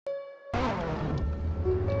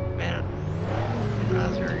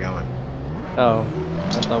realize we were going. Oh,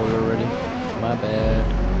 I thought we were ready. My bad.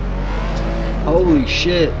 Holy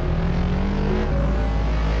shit.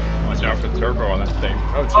 Watch out for the turbo on that thing.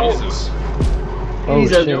 Oh, Jesus. Oh,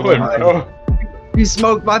 Jesus. shit. What are you doing, bro? You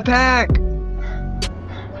smoked my pack!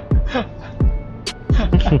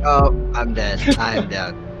 Oh, I'm dead. I am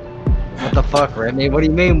dead. What the fuck, Remy? What do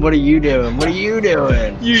you mean? What are you doing? What are you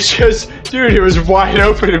doing? You just, dude, it was wide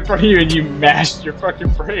open in front of you and you mashed your fucking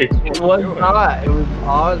brakes. It was not. It was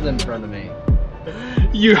Oz in front of me.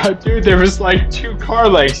 You, dude, there was like 2 car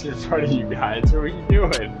lengths in front of you guys. What are you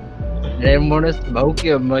doing? I didn't want to smoke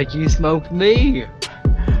him like you smoked me.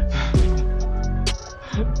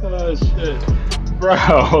 Oh, shit.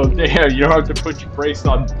 Bro, damn, you don't have to put your brakes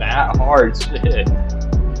on that hard, shit.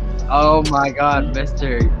 Oh my god,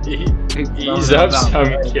 Mr. Ease up,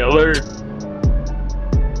 some killer.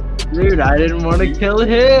 Dude, I didn't want to kill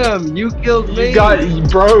him. You killed me. You got,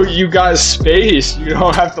 bro, you got space. You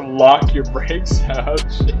don't have to lock your brakes up,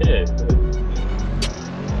 shit.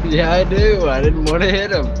 Yeah, I do. I didn't want to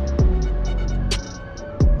hit him.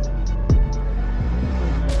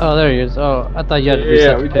 Oh, there he is. Oh, I thought you had to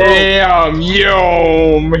reset the pit. Damn,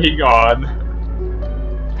 yo, he gone.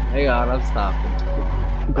 Hang on, I'm stopping.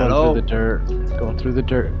 Going through the dirt. Going through the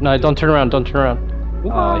dirt. No, don't turn around. Don't turn around.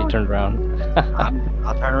 Oh, he turned around.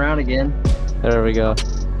 I'll turn around again. There we go.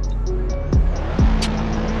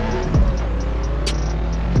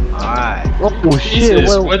 Alright. Oh, shit.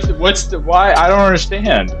 Jesus, what's the, why? I don't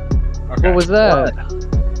understand. Okay. What was that?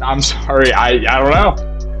 I'm sorry, I don't know.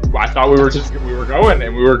 I thought we were going,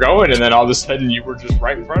 and then all of a sudden you were just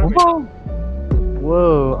right in front of me.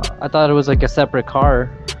 Whoa. I thought it was like a separate car.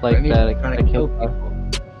 Like Remy's that. trying to kill people.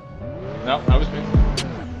 No, that was me.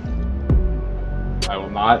 I will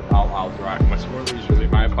not. I'll drive much more leisurely.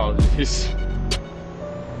 My apologies.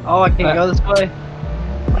 Oh, I can't go this way?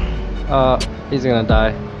 He's gonna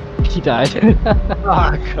die. He died.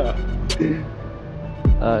 Fuck.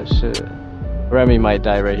 Oh, shit. Remy might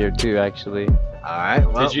die right here too, actually. Alright,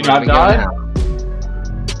 well, Did you not die?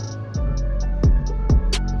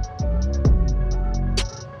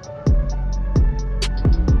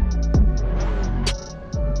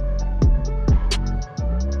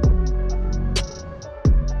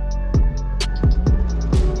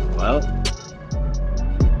 Well,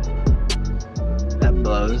 that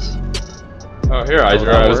blows. Oh, here, I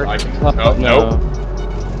drive. I can. Oh, no. nope.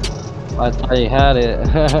 I thought you had it.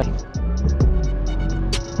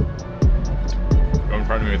 Go in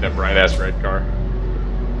front of me with that bright ass red car.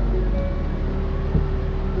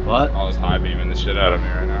 What? All this high beaming the shit out of me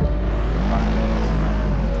right now.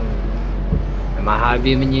 Am I high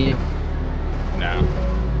beaming you? No.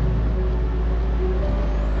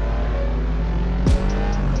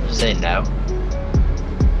 Say no.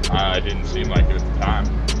 It didn't seem like it at the time.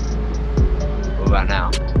 What about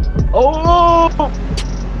now? Oh!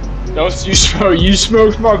 Don't you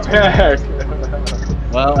smoked my pack.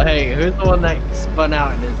 Well, hey, who's the one that spun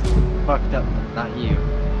out and is fucked up? Not you.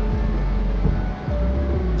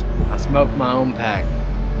 I smoked my own pack.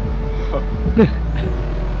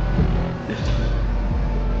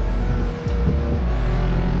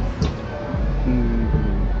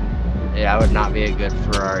 Yeah, I would not be a good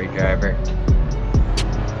Ferrari driver.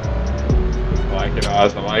 I like it,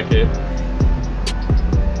 Oz. I like it.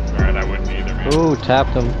 Alright, I wouldn't either, man. Ooh,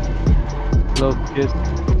 tapped him. Low kiss.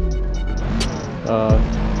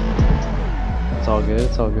 It's all good.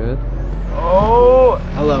 It's all good. Oh!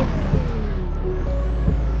 Hello.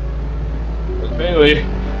 There's Bailey.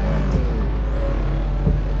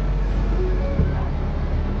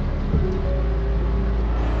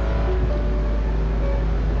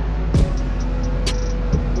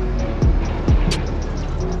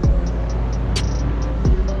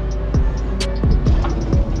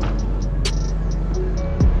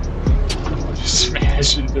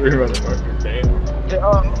 Smashing through motherfucker, damn.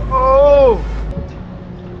 Oh!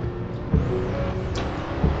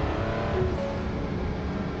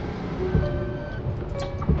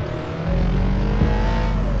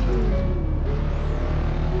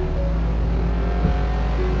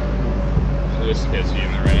 This gets you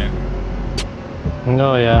in the rain.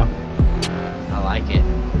 Oh, yeah. I like it.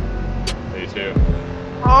 Me too.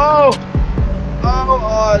 Oh! Oh,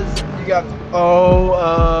 Oz! You got...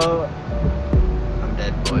 Oh, I'm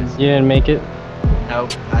dead, boys. You didn't make it?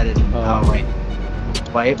 Nope, I didn't. Oh. Oh, wait.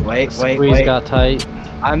 Wait. Squeeze got tight.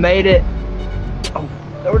 I made it! Oh,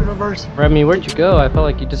 that was reverse. Remy, where'd you go? I felt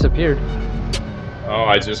like you disappeared. Oh,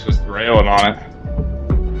 I just was railing on it.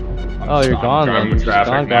 Oh, you're gone then. Driving You're with just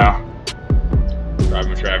traffic gone. now.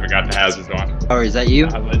 Driving with traffic, got the hazards on. Oh, is that you?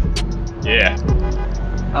 Yeah.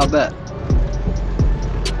 I'll bet.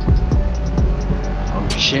 Oh,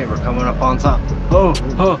 shit, we're coming up on top.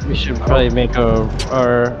 Oh, We should probably make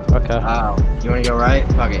okay. Wow. You wanna go right?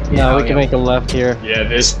 Fuck it. Yeah, we can make a left here. Yeah,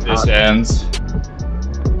 this ends.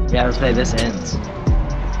 Yeah, let's say this ends.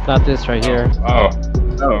 Not this right here. Oh,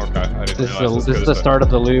 okay. I didn't This realize is the start of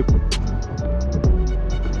the loop.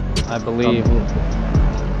 I believe.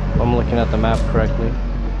 If I'm looking at the map correctly.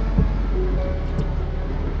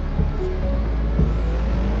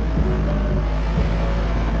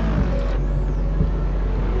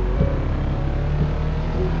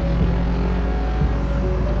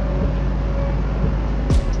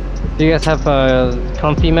 Do you guys have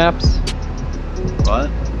comfy maps? What?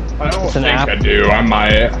 I don't It's an think app. I do. I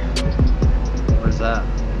might. What is that?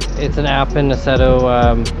 It's an app in Assetto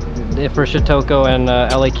for Shitoko and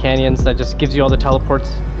LA Canyons that just gives you all the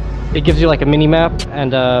teleports. It gives you like a mini map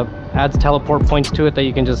and adds teleport points to it that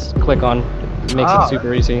you can just click on. It makes it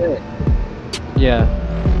super easy. Good. Yeah.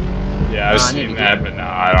 Yeah, I've seen that, but no,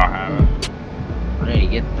 I don't have it. I need to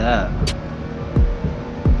get that.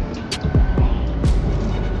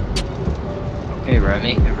 Okay,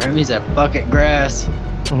 Remy. Remy's a bucket grass.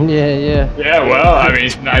 Yeah. Yeah, well, I mean,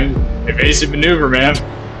 I'm evasive maneuver, man.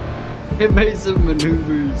 It made some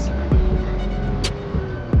maneuvers.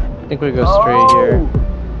 I think we go straight here.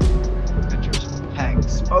 Got your pack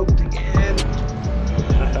smoked again.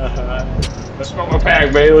 Let's smoke my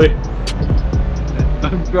pack, Bailey.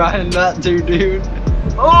 I'm trying not to, dude.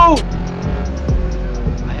 Oh!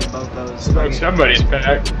 I hit both those. Smoke somebody's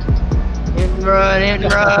pack. Hit and run, hit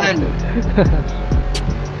and run.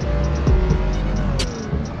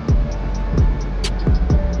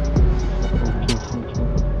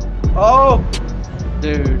 Oh!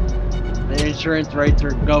 Dude, the insurance rates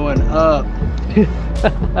are going up. They're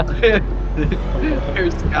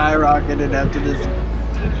skyrocketing after this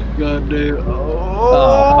gun, dude.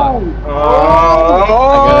 Oh!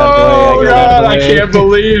 Oh, God, I can't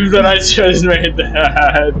believe that I just made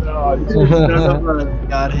that. Oh, None of us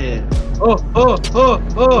got hit. Oh,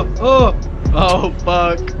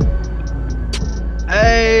 fuck.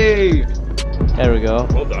 Hey! There we go.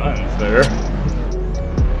 well done, sir.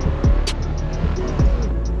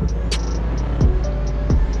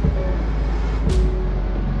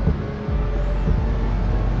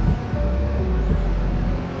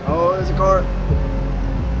 Oh, there's a car.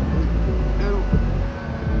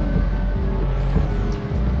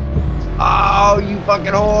 Oh, you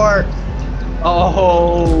fucking whore!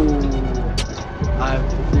 Oh, I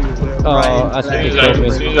think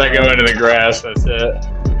As soon as I go into the grass, that's it.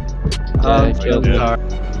 Yeah, I'm it so killed me. sorry.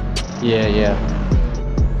 Yeah.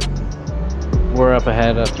 We're up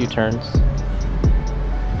ahead a few turns.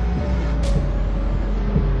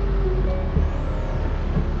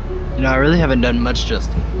 You know, I really haven't done much just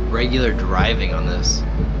regular driving on this.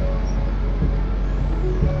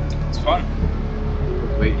 It's fun.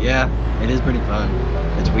 Wait, yeah, it is pretty fun.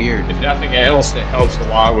 It's weird. If nothing else, it helps a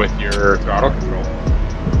lot with your throttle control.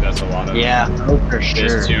 That's a lot of Yeah, oh for sure.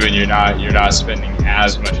 this too, and you're not spending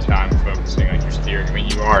as much time focusing on your steering. I mean,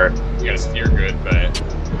 you gotta steer good, but it's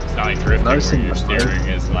not like drifting where your steering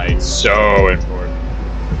is like so important.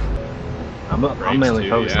 I'm mainly too,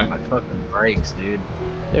 focused yeah. on my fucking brakes, dude.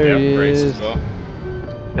 There he brakes is. as well.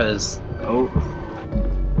 Because,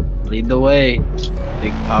 lead the way,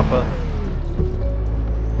 Big Papa.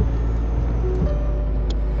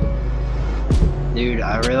 Dude,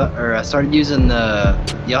 I started using the.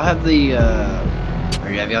 Y'all have the, or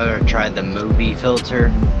have y'all ever tried the movie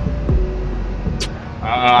filter?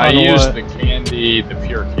 I used the candy, the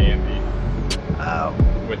pure candy,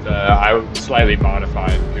 with I slightly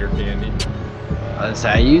modified pure candy.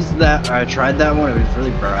 I used that. Or I tried that one. It was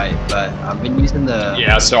really bright, but I've been using the.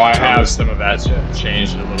 Yeah, so I have some of that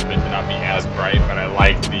changed a little bit to not be as bright, but I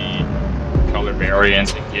like the color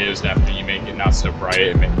variance it gives after you make it not so bright.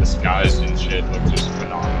 It makes the skies and shit look just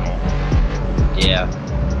phenomenal. Yeah,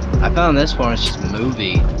 I found this one. It's just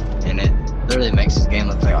movie, and it literally makes this game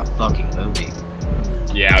look like a fucking movie.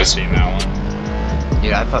 Yeah, I've seen that one.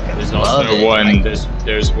 Dude, I fucking There's love also it. one. Like,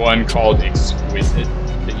 There's one called Exquisite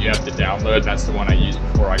that you have to download. That's the one I used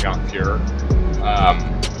before I got Pure,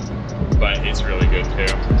 but it's really good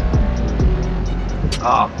too.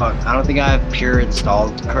 oh fuck! I don't think I have Pure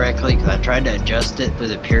installed correctly because I tried to adjust it through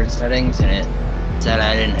the Pure settings and it said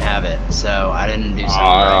I didn't have it, so I didn't do something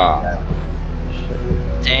right.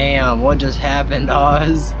 Damn! What just happened,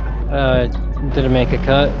 Oz? Did it make a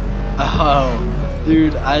cut? Oh,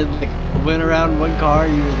 dude, I like went around one car,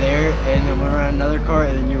 you were there, and then went around another car,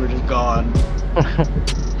 and then you were just gone.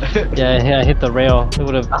 Yeah, I hit the rail. It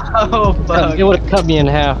would have. Oh fuck! It would have cut me in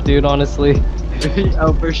half, dude. Honestly.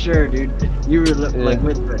 Oh, for sure, dude. You were like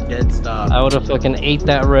with a dead stop. I would have fucking ate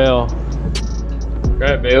that rail. Go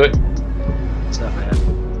ahead, Bailey. What's up, man?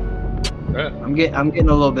 Go ahead. I'm getting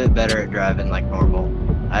a little bit better at driving like normal.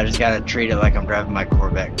 I just gotta treat it like I'm driving my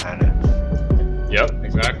Corvette, kind of. Yep,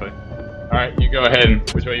 exactly. All right, you go ahead and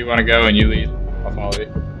which way you want to go, and you lead. I'll follow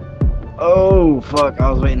you. Oh fuck! I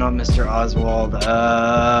was waiting on Mr. Oswald.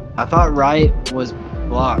 I thought right was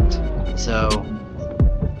blocked, so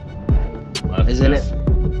Left isn't is.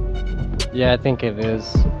 it? Yeah, I think it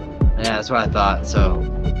is. Yeah, that's what I thought. So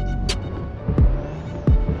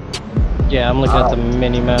Yeah, I'm looking at the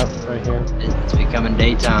mini map right here. it's becoming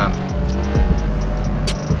daytime.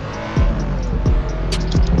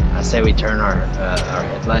 I say we turn our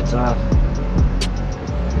headlights off.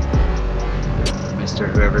 Mr.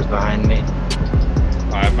 Whoever's behind me.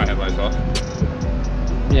 I have my headlights off.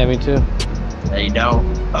 Yeah, me too. No, you don't.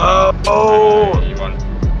 Oh! You want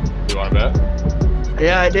to bet?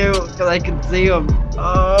 Yeah, I do, because I can see them.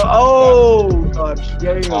 Oh, gosh.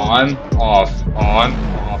 Damn. On, off, on,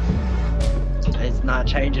 off. It's not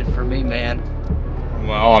changing for me, man.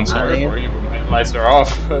 Well, I'm sorry am. for you, but my headlights are off.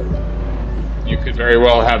 You could very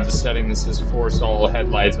well have the setting that says force all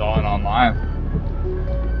headlights on online.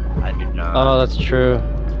 I do not. Oh, that's true.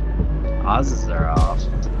 Oz's are off.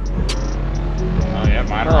 Oh yeah,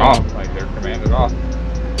 mine are off. Like they're commanded off.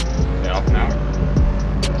 They off now.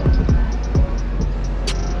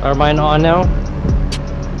 Are mine on now?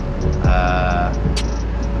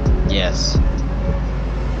 Yes.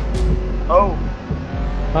 Oh.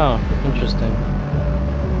 Oh, interesting.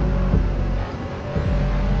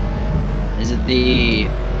 Is it the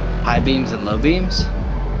high beams and low beams?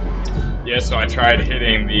 Yeah, so I tried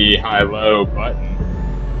hitting the high-low button,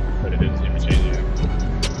 but it didn't seem to change anything.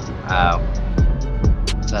 Oh.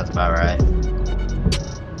 So that's about right.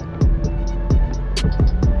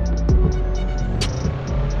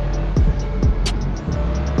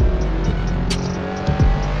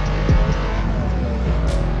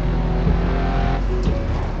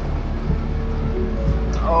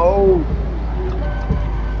 Oh.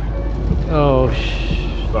 Oh,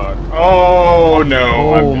 Fuck. Oh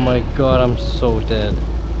no! Oh my god, I'm so dead.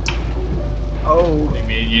 Oh. They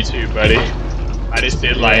made you too, buddy. I just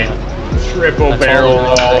did like triple I barrel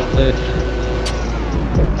followed roll. it.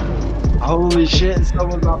 Holy shit,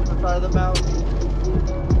 someone's off the side of the mountain.